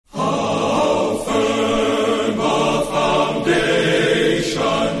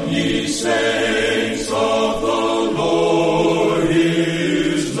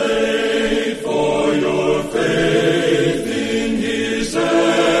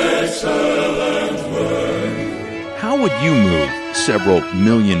How would you move several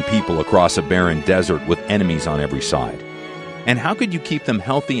million people across a barren desert with enemies on every side? And how could you keep them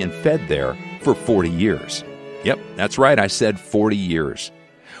healthy and fed there for 40 years? Yep, that's right, I said 40 years.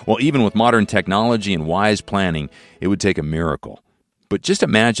 Well, even with modern technology and wise planning, it would take a miracle. But just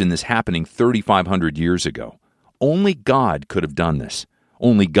imagine this happening 3,500 years ago. Only God could have done this.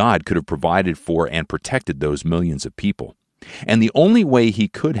 Only God could have provided for and protected those millions of people. And the only way He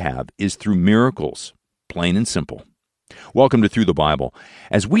could have is through miracles, plain and simple. Welcome to Through the Bible.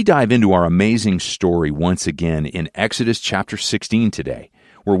 As we dive into our amazing story once again in Exodus chapter 16 today,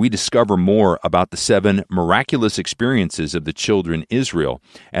 where we discover more about the 7 miraculous experiences of the children Israel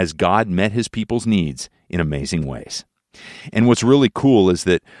as God met His people's needs in amazing ways. And what's really cool is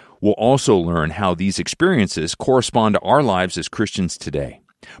that we'll also learn how these experiences correspond to our lives as Christians today.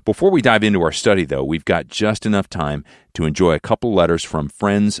 Before we dive into our study, though, we've got just enough time to enjoy a couple letters from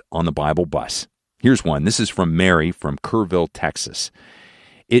friends on the Bible bus. Here's one. This is from Mary from Kerrville, Texas.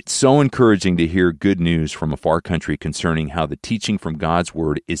 It's so encouraging to hear good news from a far country concerning how the teaching from God's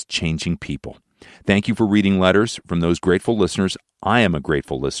Word is changing people. Thank you for reading letters from those grateful listeners. I am a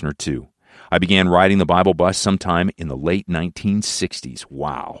grateful listener, too. I began riding the Bible bus sometime in the late 1960s.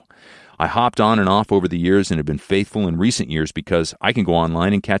 Wow. I hopped on and off over the years and have been faithful in recent years because I can go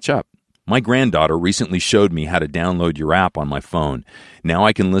online and catch up. My granddaughter recently showed me how to download your app on my phone. Now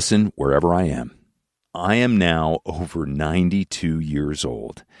I can listen wherever I am. I am now over 92 years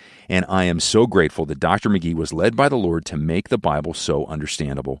old, and I am so grateful that Dr. McGee was led by the Lord to make the Bible so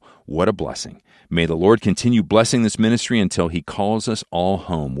understandable. What a blessing. May the Lord continue blessing this ministry until He calls us all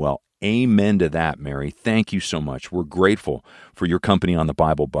home. Well, amen to that, Mary. Thank you so much. We're grateful for your company on the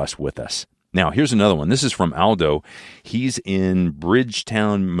Bible bus with us. Now, here's another one. This is from Aldo. He's in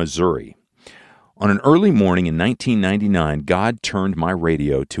Bridgetown, Missouri. On an early morning in 1999, God turned my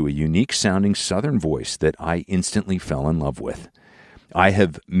radio to a unique-sounding Southern voice that I instantly fell in love with. I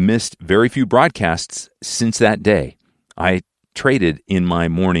have missed very few broadcasts since that day. I traded in my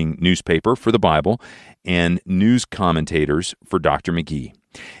morning newspaper for the Bible and news commentators for Dr. McGee.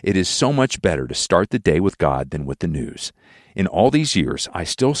 It is so much better to start the day with God than with the news. In all these years, I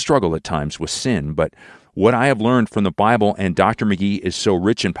still struggle at times with sin, but what I have learned from the Bible and Dr. McGee is so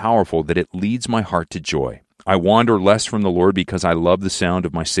rich and powerful that it leads my heart to joy. I wander less from the Lord because I love the sound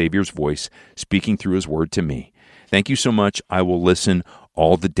of my Savior's voice speaking through His Word to me. Thank you so much. I will listen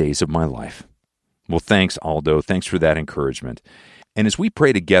all the days of my life. Well, thanks, Aldo. Thanks for that encouragement. And as we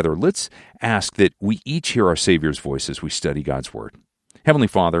pray together, let's ask that we each hear our Savior's voice as we study God's Word. Heavenly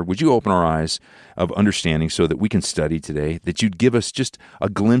Father, would you open our eyes of understanding so that we can study today, that you'd give us just a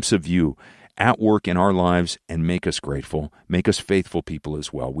glimpse of you at work in our lives and make us grateful, make us faithful people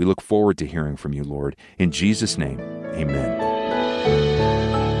as well. We look forward to hearing from you, Lord. In Jesus' name, amen.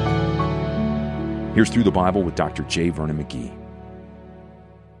 Here's Through the Bible with Dr. J. Vernon McGee.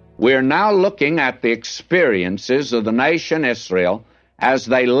 We're now looking at the experiences of the nation Israel as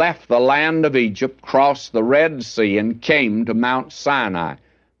they left the land of Egypt, crossed the Red Sea, and came to Mount Sinai.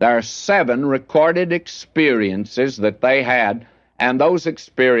 There are 7 recorded experiences that they had, and those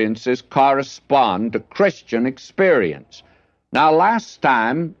experiences correspond to Christian experience. Now, last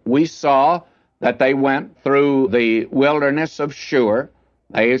time we saw that they went through the wilderness of Shur.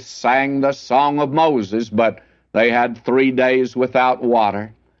 They sang the Song of Moses, but they had 3 days without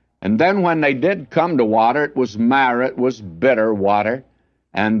water. And then when they did come to water, it was marrow, it was bitter water.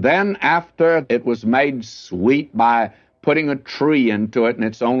 And then after it was made sweet by putting a tree into it, and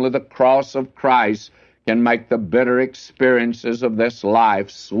it's only the cross of Christ can make the bitter experiences of this life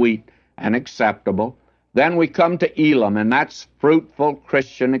sweet and acceptable. Then we come to Elam, and that's fruitful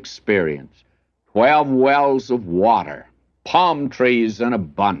Christian experience. 12 wells of water, palm trees in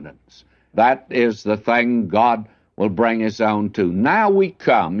abundance. That is the thing God will bring His own to. Now we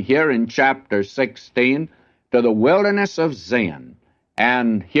come here in chapter 16 to the wilderness of Zin,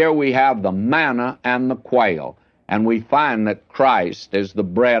 and here we have the manna and the quail, and we find that Christ is the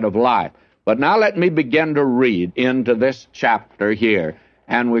bread of life. But now let me begin to read into this chapter here,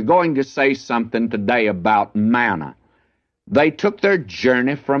 and we're going to say something today about manna. They took their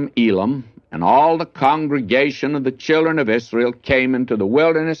journey from Elam, and all the congregation of the children of Israel came into the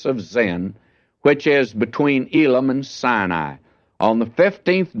wilderness of Zin, which is between Elam and Sinai, on the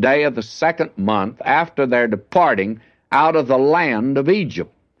 15th day of the 2nd month after their departing out of the land of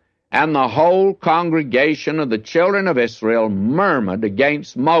Egypt. And the whole congregation of the children of Israel murmured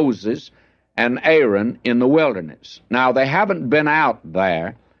against Moses and Aaron in the wilderness. Now, they haven't been out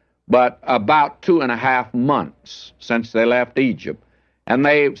there but about 2.5 months since they left Egypt. And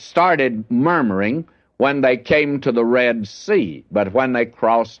they started murmuring when they came to the Red Sea. But when they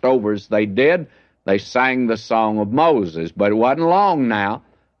crossed over, as they did, they sang the song of Moses. But it wasn't long now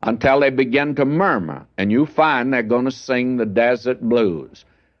until they began to murmur, and you find they're going to sing the desert blues.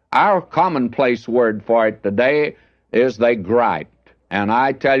 Our commonplace word for it today is they griped, and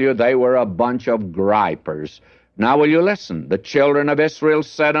I tell you, they were a bunch of gripers. Now will you listen? The children of Israel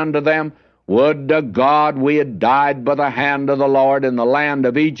said unto them, Would to God we had died by the hand of the Lord in the land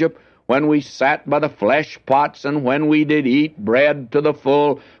of Egypt, when we sat by the flesh pots, and when we did eat bread to the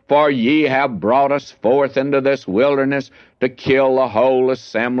full, for ye have brought us forth into this wilderness to kill the whole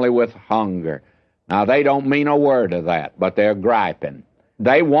assembly with hunger. Now, they don't mean a word of that, but they're griping.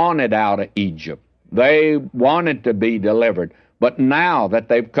 They wanted out of Egypt. They wanted to be delivered. But now that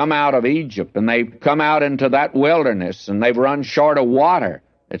they've come out of Egypt, and they've come out into that wilderness, and they've run short of water,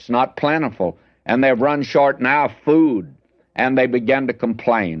 it's not plentiful, and they've run short now of food, and they began to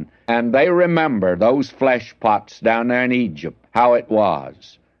complain. And they remember those flesh pots down there in Egypt, how it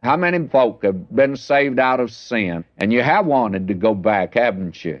was. How many folk have been saved out of sin? And you have wanted to go back,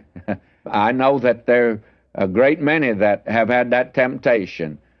 haven't you? I know that there are a great many that have had that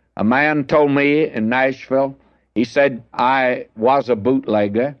temptation. A man told me in Nashville, he said, I was a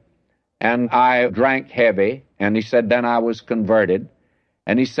bootlegger, and I drank heavy, and he said, then I was converted.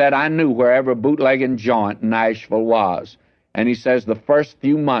 And he said, I knew wherever bootlegging joint in Nashville was. And he says, the first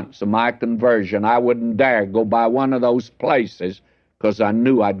few months of my conversion, I wouldn't dare go by one of those places because I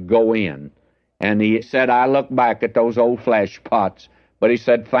knew I'd go in. And he said, I look back at those old flesh pots, but he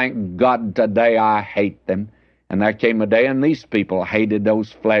said, thank God today I hate them. And there came a day, and these people hated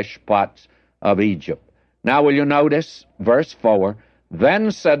those flesh pots of Egypt. Now will you notice, verse 4,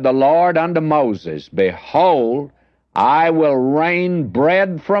 Then said the Lord unto Moses, Behold, I will rain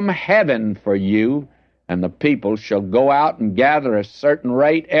bread from heaven for you, and the people shall go out and gather a certain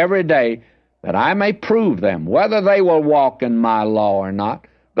rate every day, that I may prove them, whether they will walk in my law or not.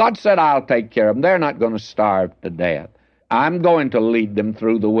 God said, I'll take care of them. They're not going to starve to death. I'm going to lead them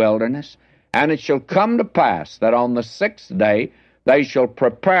through the wilderness. And it shall come to pass that on the 6th day they shall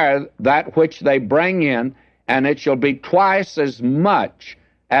prepare that which they bring in, and it shall be twice as much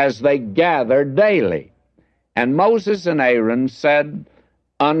as they gather daily. And Moses and Aaron said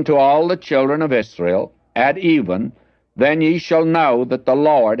unto all the children of Israel, At even, then ye shall know that the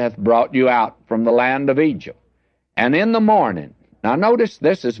Lord hath brought you out from the land of Egypt. And in the morning, now notice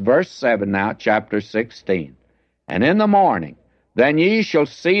this is verse 7 now, chapter 16. And in the morning, then ye shall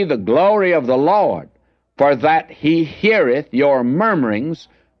see the glory of the Lord, for that he heareth your murmurings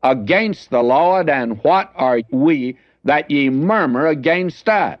against the Lord, and what are we that ye murmur against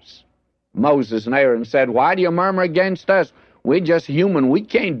us? Moses and Aaron said, Why do you murmur against us? We're just human. We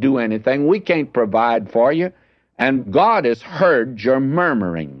can't do anything. We can't provide for you. And God has heard your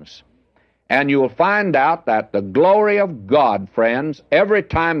murmurings. And you'll find out that the glory of God, friends, every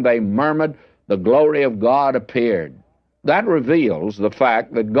time they murmured, the glory of God appeared. That reveals the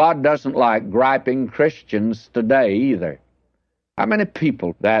fact that God doesn't like griping Christians today either. How many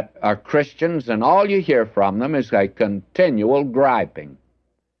people that are Christians, and all you hear from them is a continual griping?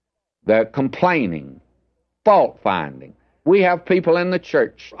 They're complaining, fault-finding. We have people in the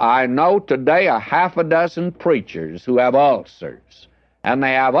church. I know today a half a dozen preachers who have ulcers. And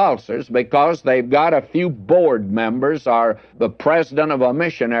they have ulcers because they've got a few board members, or the president of a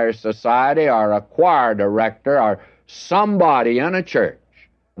missionary society, or a choir director, or somebody in a church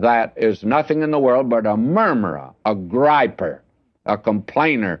that is nothing in the world but a murmurer, a griper, a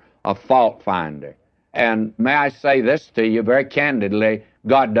complainer, a fault finder. And may I say this to you very candidly,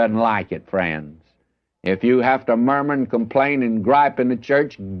 God doesn't like it, friends. If you have to murmur and complain and gripe in the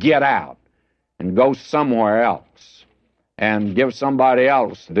church, get out and go somewhere else and give somebody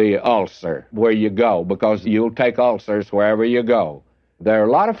else the ulcer where you go, because you'll take ulcers wherever you go. There are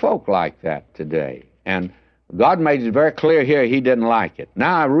a lot of folk like that today, and God made it very clear here he didn't like it.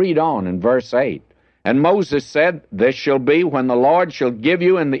 Now I read on in verse 8. And Moses said, This shall be when the Lord shall give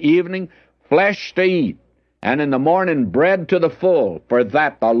you in the evening flesh to eat, and in the morning bread to the full, for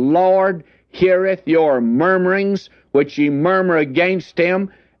that the Lord heareth your murmurings, which ye murmur against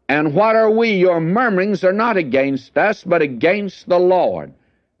him. And what are we? Your murmurings are not against us, but against the Lord.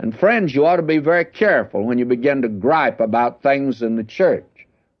 And friends, you ought to be very careful when you begin to gripe about things in the church.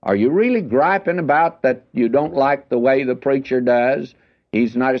 Are you really griping about that you don't like the way the preacher does?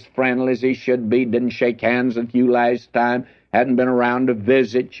 He's not as friendly as he should be, didn't shake hands with you last time, hadn't been around to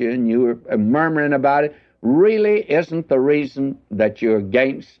visit you, and you were murmuring about it. Really isn't the reason that you're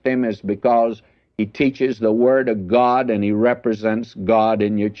against him is because he teaches the Word of God and he represents God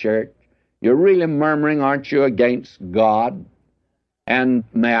in your church? You're really murmuring, aren't you, against God? And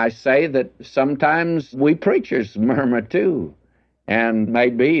may I say that sometimes we preachers murmur too. And may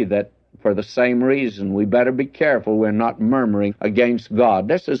be that for the same reason. We better be careful we're not murmuring against God.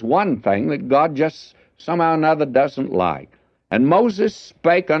 This is one thing that God just somehow or another doesn't like. And Moses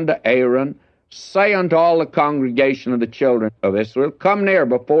spake unto Aaron, say unto all the congregation of the children of Israel, come near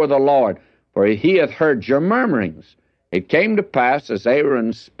before the Lord, for he hath heard your murmurings. It came to pass, as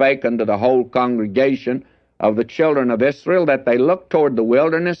Aaron spake unto the whole congregation of the children of Israel, that they looked toward the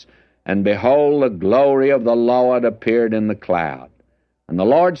wilderness, and behold, the glory of the Lord appeared in the cloud. And the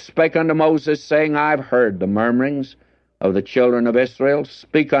Lord spake unto Moses, saying, I have heard the murmurings of the children of Israel.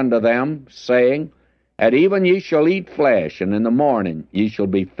 Speak unto them, saying, at even ye shall eat flesh, and in the morning ye shall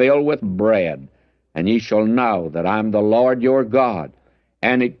be filled with bread, and ye shall know that I am the Lord your God.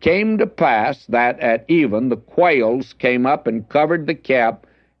 And it came to pass that at even the quails came up and covered the camp,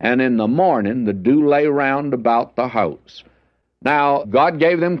 and in the morning the dew lay round about the house. Now God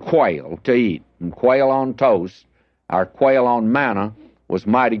gave them quail to eat, and quail on toast, our quail on manna, was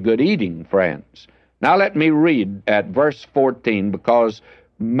mighty good eating, friends. Now let me read at verse 14, because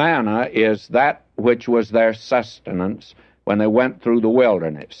manna is that which was their sustenance when they went through the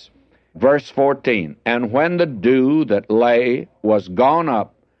wilderness. Verse 14, and when the dew that lay was gone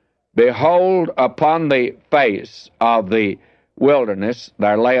up, behold, upon the face of the wilderness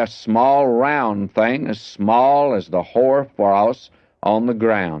there lay a small round thing, as small as the hoarfrost on the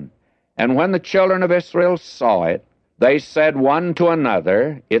ground. And when the children of Israel saw it, they said one to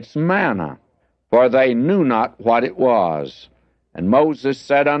another, it's manna, for they knew not what it was. And Moses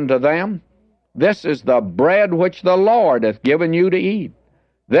said unto them, this is the bread which the Lord hath given you to eat.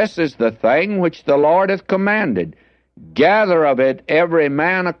 This is the thing which the Lord hath commanded. Gather of it every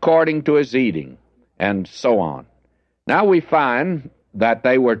man according to his eating, and so on. Now we find that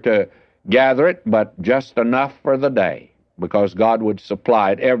they were to gather it, but just enough for the day, because God would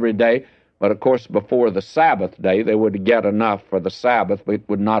supply it every day. But of course, before the Sabbath day, they would get enough for the Sabbath, but it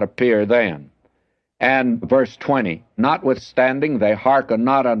would not appear then. And verse 20, notwithstanding, they hearkened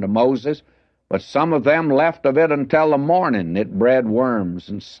not unto Moses, but some of them left of it until the morning. It bred worms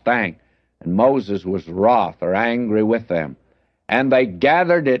and stank, and Moses was wroth or angry with them. And they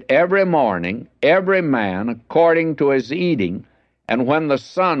gathered it every morning, every man according to his eating, and when the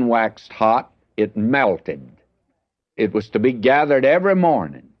sun waxed hot, it melted. It was to be gathered every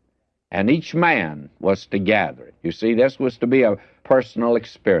morning, and each man was to gather it. You see, this was to be a personal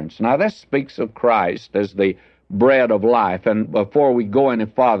experience. Now, this speaks of Christ as the bread of life, and before we go any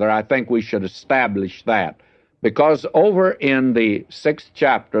farther, I think we should establish that, because over in the 6th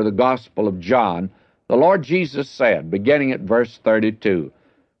chapter of the Gospel of John, the Lord Jesus said, beginning at verse 32,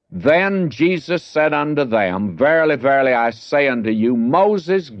 then Jesus said unto them, verily, verily, I say unto you,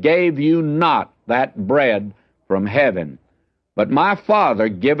 Moses gave you not that bread from heaven, but my Father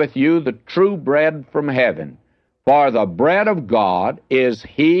giveth you the true bread from heaven. For the bread of God is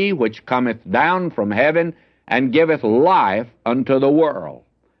he which cometh down from heaven, and giveth life unto the world.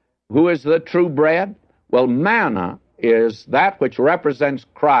 Who is the true bread? Well, manna is that which represents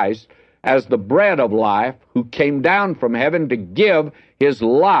Christ as the bread of life, who came down from heaven to give his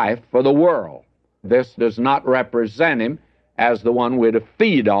life for the world. This does not represent him as the one we're to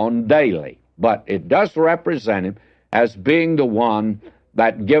feed on daily, but it does represent him as being the one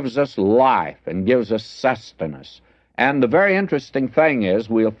that gives us life and gives us sustenance. And the very interesting thing is,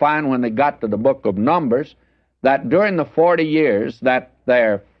 we'll find when they got to the book of Numbers, that during the 40 years that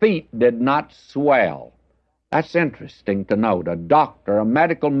their feet did not swell. That's interesting to note. A doctor, a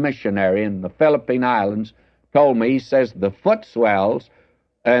medical missionary in the Philippine Islands, told me, he says, the foot swells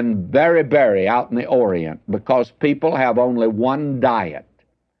in Beriberi out in the Orient because people have only one diet.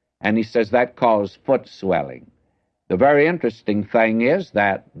 And he says that caused foot swelling. The very interesting thing is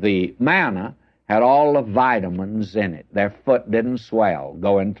that the manna had all the vitamins in it. Their foot didn't swell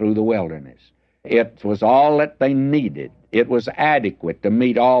going through the wilderness. It was all that they needed. It was adequate to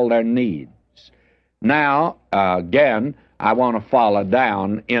meet all their needs. Now, again, I want to follow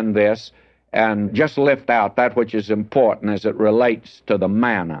down in this and just lift out that which is important as it relates to the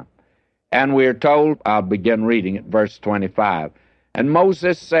manna. And we're told, I'll begin reading at verse 25, and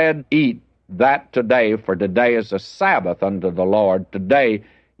Moses said, eat that today, for today is a Sabbath unto the Lord. Today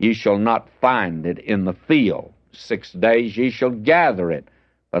ye shall not find it in the field. 6 days ye shall gather it,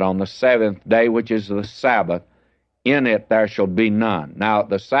 but on the 7th day, which is the Sabbath, in it there shall be none. Now,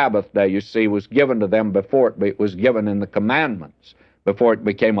 the Sabbath day, you see, was given to them before it was given in the commandments, before it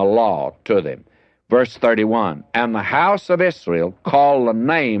became a law to them. Verse 31, and the house of Israel called the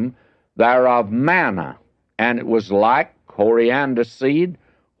name thereof manna, and it was like coriander seed,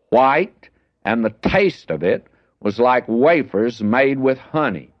 white, and the taste of it was like wafers made with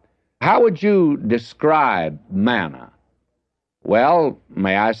honey. How would you describe manna? Well,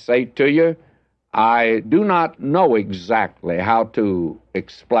 may I say to you, I do not know exactly how to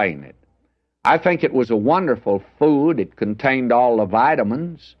explain it. I think it was a wonderful food. It contained all the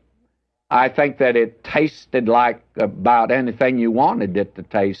vitamins. I think that it tasted like about anything you wanted it to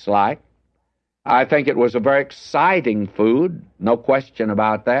taste like. I think it was a very exciting food, no question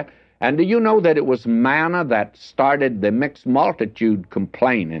about that. And do you know that it was manna that started the mixed multitude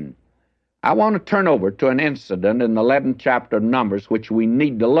complaining? I want to turn over to an incident in the 11th chapter of Numbers, which we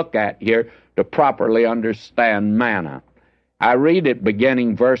need to look at here to properly understand manna. I read it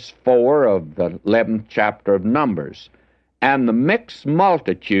beginning verse 4 of the 11th chapter of Numbers. And the mixed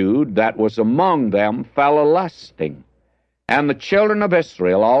multitude that was among them fell a-lusting. And the children of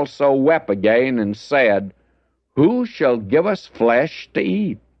Israel also wept again and said, Who shall give us flesh to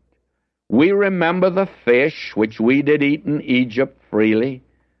eat? We remember the fish which we did eat in Egypt freely,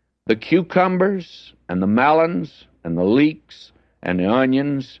 the cucumbers and the melons and the leeks and the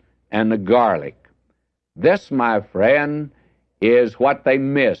onions and the garlic. This, my friend, is what they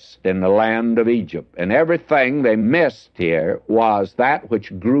missed in the land of Egypt. And everything they missed here was that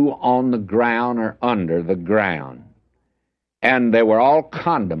which grew on the ground or under the ground. And they were all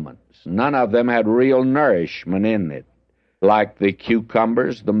condiments. None of them had real nourishment in it, like the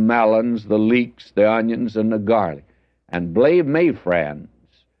cucumbers, the melons, the leeks, the onions, and the garlic. And believe me, friends,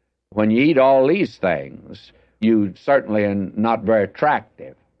 when you eat all these things, you certainly are not very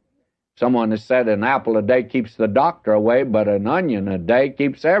attractive. Someone has said an apple a day keeps the doctor away, but an onion a day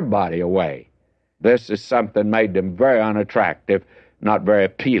keeps everybody away. This is something made them very unattractive, not very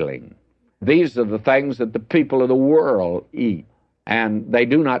appealing. These are the things that the people of the world eat, and they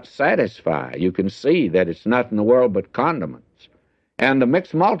do not satisfy. You can see that it's nothing in the world but condiments. And the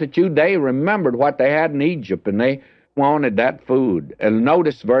mixed multitude, they remembered what they had in Egypt, and they wanted that food. And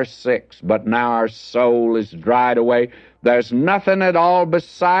notice verse 6, But now our soul is dried away. There's nothing at all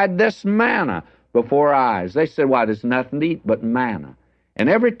beside this manna before our eyes. They said, Why, there's nothing to eat but manna. And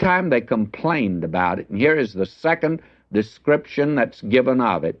every time they complained about it, and here is the second description that's given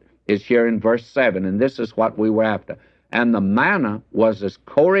of it, is here in verse 7, and this is what we were after. And the manna was as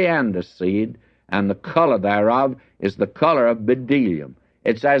coriander seed, and the color thereof is the color of bdellium.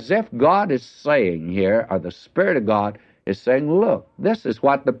 It's as if God is saying here, or the Spirit of God is saying, look, this is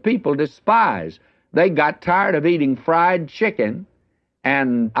what the people despise. They got tired of eating fried chicken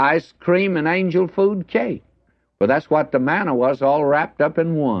and ice cream and angel food cake. Well, that's what the manna was, all wrapped up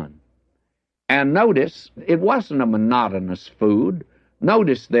in one. And notice, it wasn't a monotonous food.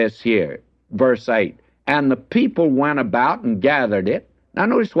 Notice this here, verse 8. And the people went about and gathered it. Now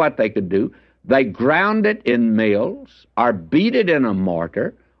notice what they could do. They ground it in mills, or beat it in a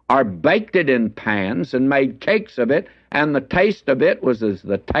mortar, or baked it in pans, and made cakes of it, and the taste of it was as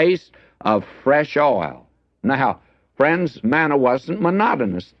the taste of fresh oil. Now, friends, manna wasn't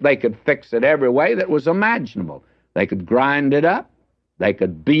monotonous. They could fix it every way that was imaginable. They could grind it up. They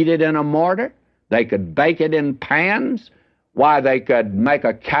could beat it in a mortar. They could bake it in pans. Why, they could make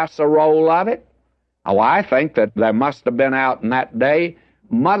a casserole of it. Oh, I think that there must have been out in that day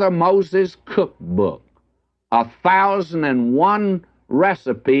Mother Moses' cookbook, 1,001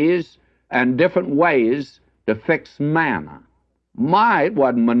 recipes and different ways to fix manna. My, it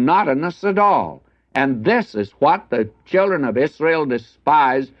wasn't monotonous at all. And this is what the children of Israel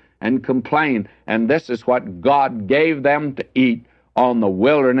despised and complained, and this is what God gave them to eat on the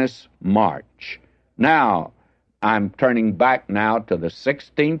wilderness march. Now, I'm turning back now to the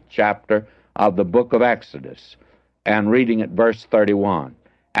 16th chapter of the book of Exodus and reading at verse 31.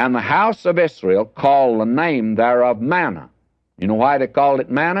 And the house of Israel called the name thereof manna. You know why they called it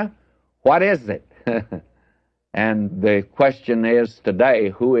manna? What is it? And the question is today,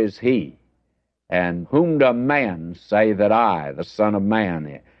 who is he? And whom does man say that I, the Son of Man,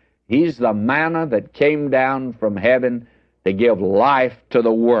 am? He's the manna that came down from heaven to give life to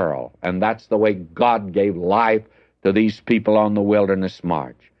the world. And that's the way God gave life to these people on the wilderness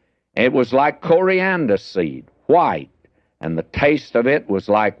march. It was like coriander seed, white, and the taste of it was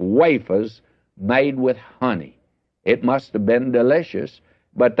like wafers made with honey. It must have been delicious,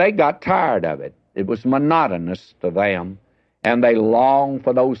 but they got tired of it. It was monotonous to them, and they longed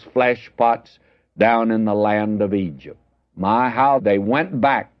for those flesh pots down in the land of Egypt. My, how they went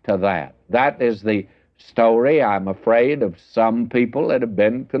back to that. That is the story, I'm afraid, of some people that have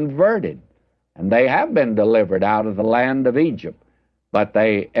been converted. And they have been delivered out of the land of Egypt. But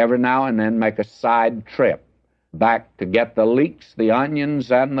they every now and then make a side trip back to get the leeks, the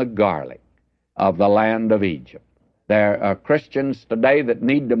onions, and the garlic of the land of Egypt. There are Christians today that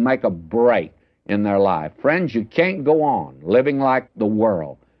need to make a break in their life. Friends, you can't go on living like the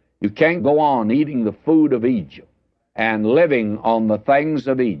world. You can't go on eating the food of Egypt. and living on the things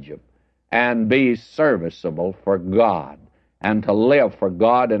of Egypt and be serviceable for God and to live for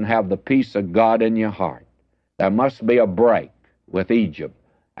God and have the peace of God in your heart. There must be a break with Egypt,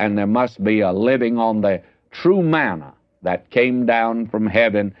 and there must be a living on the true manna that came down from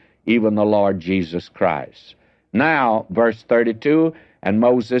heaven, even the Lord Jesus Christ. Now, verse 32, and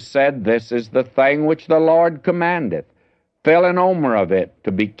Moses said, This is the thing which the Lord commandeth. Fill an omer of it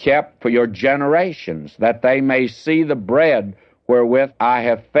to be kept for your generations, that they may see the bread wherewith I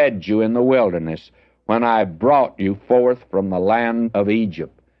have fed you in the wilderness, when I brought you forth from the land of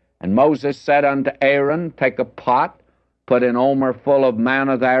Egypt. And Moses said unto Aaron, Take a pot, put an omer full of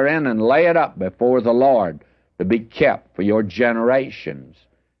manna therein, and lay it up before the Lord, to be kept for your generations.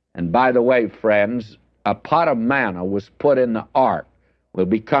 And by the way, friends, a pot of manna was put in the ark. We'll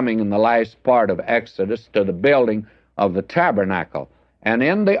be coming in the last part of Exodus to the building of the tabernacle. And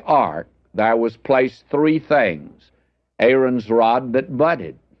in the ark there was placed three things: Aaron's rod that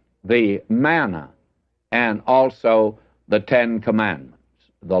budded, the manna, and also the 10 Commandments.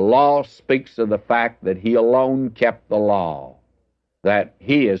 The law speaks of the fact that he alone kept the law, that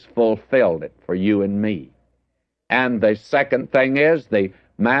he has fulfilled it for you and me. And the second thing is the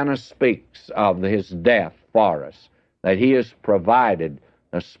manna speaks of his death for us, that he has provided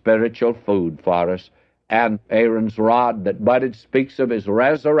the spiritual food for us. And Aaron's rod that budded speaks of his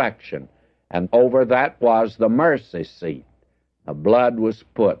resurrection. And over that was the mercy seat. The blood was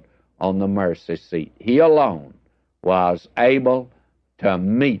put on the mercy seat. He alone was able to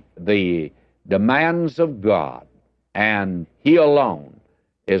meet the demands of God, and he alone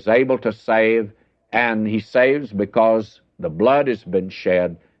is able to save, and he saves because the blood has been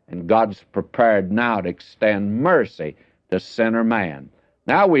shed, and God's prepared now to extend mercy to sinner man.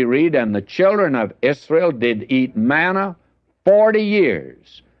 Now we read, And the children of Israel did eat manna 40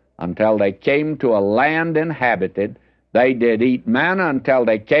 years, until they came to a land inhabited. They did eat manna until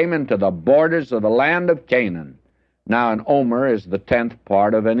they came into the borders of the land of Canaan. Now an omer is the 10th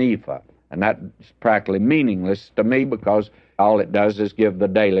part of an ephah, and that's practically meaningless to me, because all it does is give the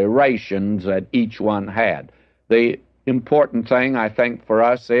daily rations that each one had. The important thing, I think, for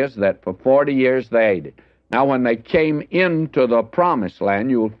us is that for 40 years they ate it. Now when they came into the promised land,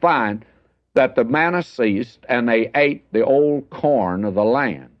 you'll find that the manna ceased, and they ate the old corn of the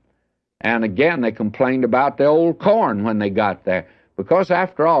land. And again, they complained about the old corn when they got there, because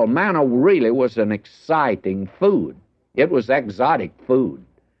after all, manna really was an exciting food. It was exotic food.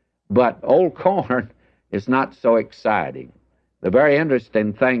 But old corn is not so exciting. The very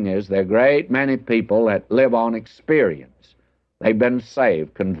interesting thing is there are a great many people that live on experience. They've been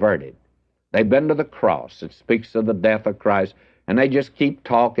saved, converted. They've been to the cross. It speaks of the death of Christ. And they just keep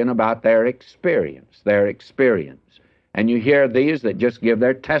talking about their experience, And you hear these that just give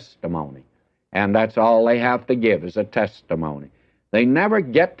their testimony. And that's all they have to give is a testimony. They never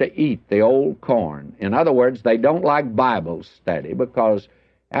get to eat the old corn. In other words, they don't like Bible study, because,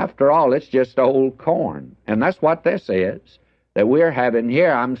 after all, it's just old corn. And that's what this is that we're having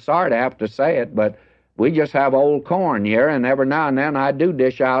here. I'm sorry to have to say it, but we just have old corn here, and every now and then I do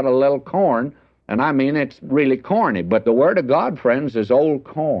dish out a little corn, and I mean it's really corny. But the Word of God, friends, is old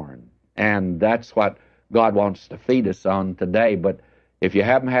corn, and that's what God wants to feed us on today. But if you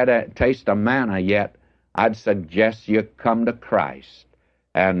haven't had a taste of manna yet, I'd suggest you come to Christ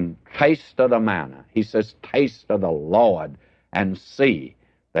and taste of the manna. He says, taste of the Lord and see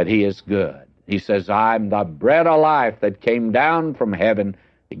that he is good. He says, I'm the bread of life that came down from heaven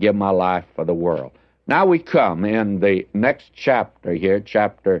to give my life for the world. Now we come in the next chapter here,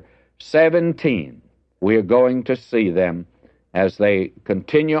 chapter 17. We're going to see them as they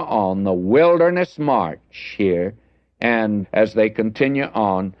continue on the wilderness march here. And as they continue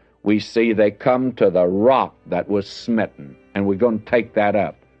on, we see they come to the rock that was smitten. And we're going to take that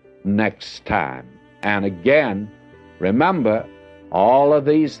up next time. And again, remember, all of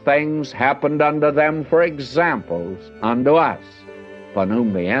these things happened unto them for examples unto us, upon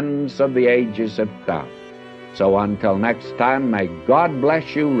whom the ends of the ages have come. So until next time, may God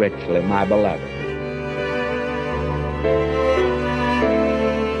bless you richly, my beloved.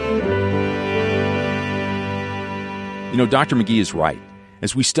 You know, Dr. McGee is right.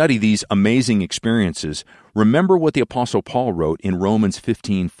 As we study these amazing experiences, remember what the Apostle Paul wrote in Romans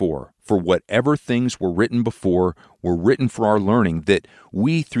 15:4. For whatever things were written before were written for our learning, that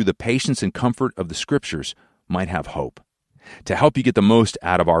we, through the patience and comfort of the Scriptures, might have hope. To help you get the most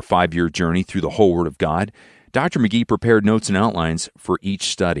out of our 5-year journey through the whole Word of God, Dr. McGee prepared notes and outlines for each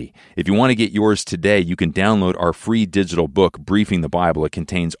study. If you want to get yours today, you can download our free digital book, Briefing the Bible. It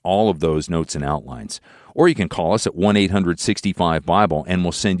contains all of those notes and outlines. Or you can call us at 1-800-65-BIBLE, and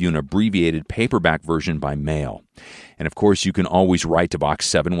we'll send you an abbreviated paperback version by mail. And of course, you can always write to Box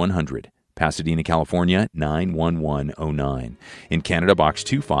 7100, Pasadena, California, 91109. In Canada, Box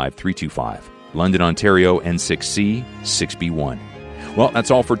 25325. London, Ontario, N6C, 6B1. Well, that's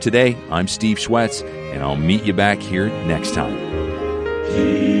all for today. I'm Steve Shwetz, and I'll meet you back here next time.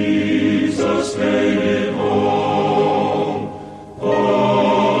 Jesus made it all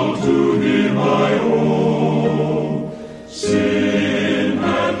to Him I owe. Sin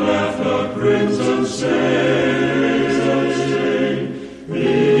had left a crimson stain,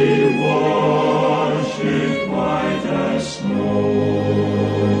 He washed it white as snow.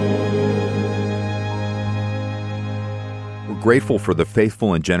 Grateful for the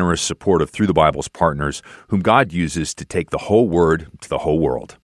faithful and generous support of Through the Bible's partners, whom God uses to take the whole Word to the whole world.